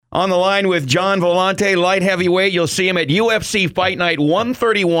On the line with Gian Villante, light heavyweight. You'll see him at UFC Fight Night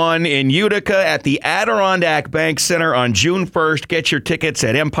 131 in Utica at the Adirondack Bank Center on June 1st. Get your tickets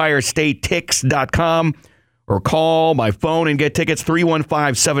at EmpireStateTix.com or call by phone and get tickets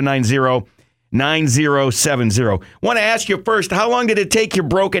 315-790-9070. Want to ask you first, how long did it take your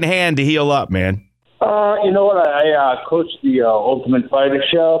broken hand to heal up, man? You know what? I coached the Ultimate Fighter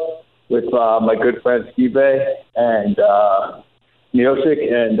show with my good friend Steve and music,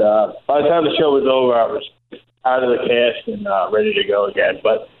 and by the time the show was over, I was out of the cast and ready to go again.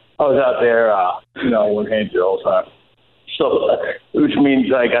 But I was out there, one-handed the whole time. So, which means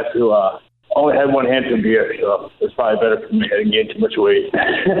I got to only had one hand to beer, so it's probably better for me. I didn't gain too much weight.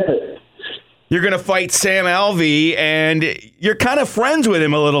 You're going to fight Sam Alvey, and you're kind of friends with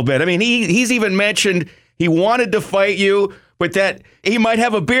him a little bit. I mean, he's even mentioned he wanted to fight you, but that he might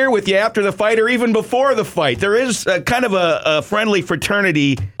have a beer with you after the fight or even before the fight. There is kind of a friendly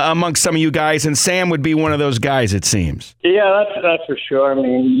fraternity amongst some of you guys, and Sam would be one of those guys, it seems. Yeah, that's for sure. I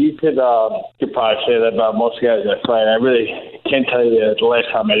mean, you could probably say that about most guys that fight. I really can't tell you the last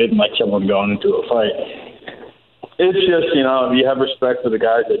time I didn't like someone going into a fight. It's just, you have respect for the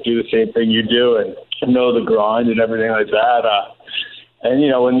guys that do the same thing you do and know the grind and everything like that. And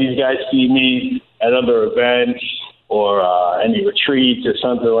when these guys see me at other events or any retreats or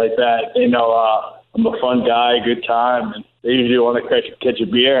something like that, they know I'm a fun guy, good time, and they usually want to catch a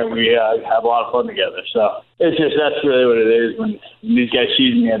beer, and we have a lot of fun together. So it's just, that's really what it is. When these guys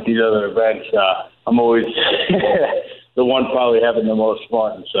see me at these other events, I'm always the one probably having the most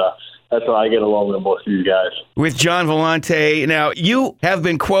fun. So that's why I get along with most of these guys. With Gian Villante, now you have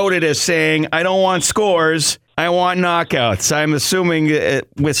been quoted as saying, "I don't want scores, I want knockouts." I'm assuming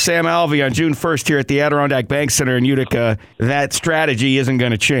with Sam Alvey on June 1st here at the Adirondack Bank Center in Utica, that strategy isn't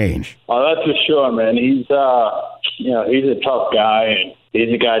going to change. Oh, that's for sure, man. He's he's a tough guy, and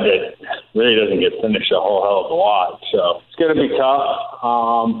he's a guy that really doesn't get finished a whole hell of a lot. So it's going to be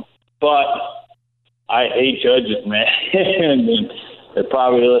tough. But I hate judges, man. And they're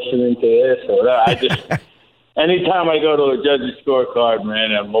probably listening to this. Or I just, anytime I go to a judge's scorecard,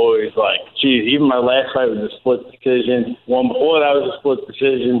 man, I'm always like, geez, even my last fight was a split decision. One before that was a split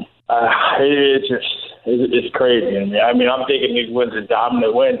decision. It's crazy. I mean, I'm taking these wins as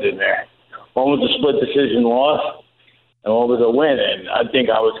dominant wins in there. One was a split decision loss, and one was a win. And I think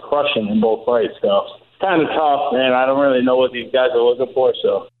I was crushing in both fights. So it's kind of tough, man. I don't really know what these guys are looking for,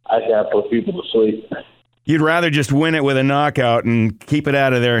 so I got to put people to sleep. You'd rather just win it with a knockout and keep it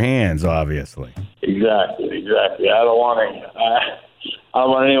out of their hands, obviously. Exactly. I don't want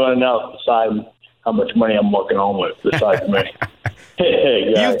anyone else to decide how much money I'm walking home with besides me.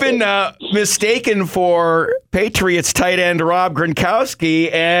 Exactly. You've been mistaken for Patriots tight end Rob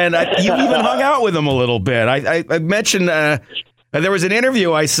Gronkowski, and you've even hung out with him a little bit. I mentioned there was an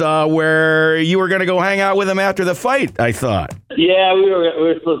interview I saw where you were going to go hang out with him after the fight, I thought. Yeah, we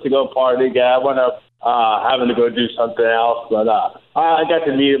were supposed to go party. I went up having to go do something else, but I got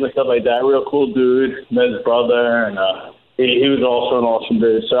to meet him and stuff like that. Real cool dude. Met his brother, and he was also an awesome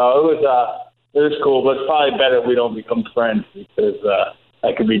dude. So it was cool, but it's probably better if we don't become friends because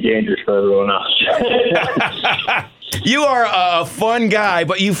that could be dangerous for everyone else. You are a fun guy,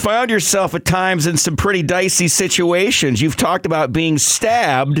 but you found yourself at times in some pretty dicey situations. You've talked about being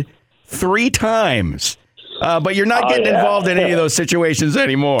stabbed 3 times, but you're not getting involved in any of those situations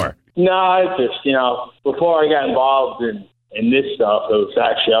anymore. No, it's just, before I got involved in this stuff, I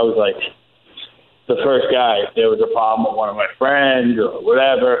was like the first guy. If there was a problem with one of my friends or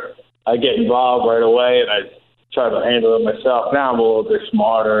whatever, I get involved right away, and I try to handle it myself. Now I'm a little bit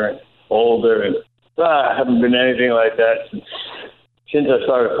smarter and older, and I haven't been anything like that since I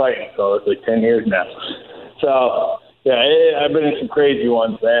started fighting. So it's like 10 years now. So, yeah, I've been in some crazy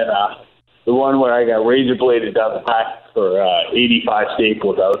ones, man. The one where I got razor bladed down the back for 85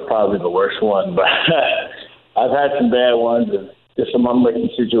 staples, that was probably the worst one. But I've had some bad ones and just some unlucky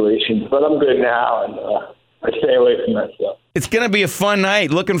situations. But I'm good now, and I stay away from that stuff. It's going to be a fun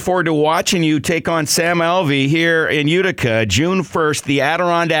night. Looking forward to watching you take on Sam Alvey here in Utica, June 1st, the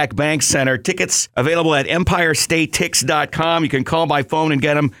Adirondack Bank Center. Tickets available at EmpireStateTix.com. You can call by phone and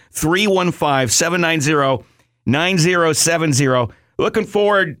get them 315-790-9070. Looking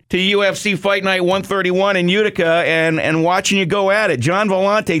forward to UFC Fight Night 131 in Utica and watching you go at it. Gian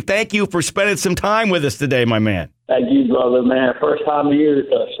Villante, thank you for spending some time with us today, my man. Thank you, brother, man. First time in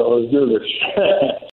Utica, so let's do this.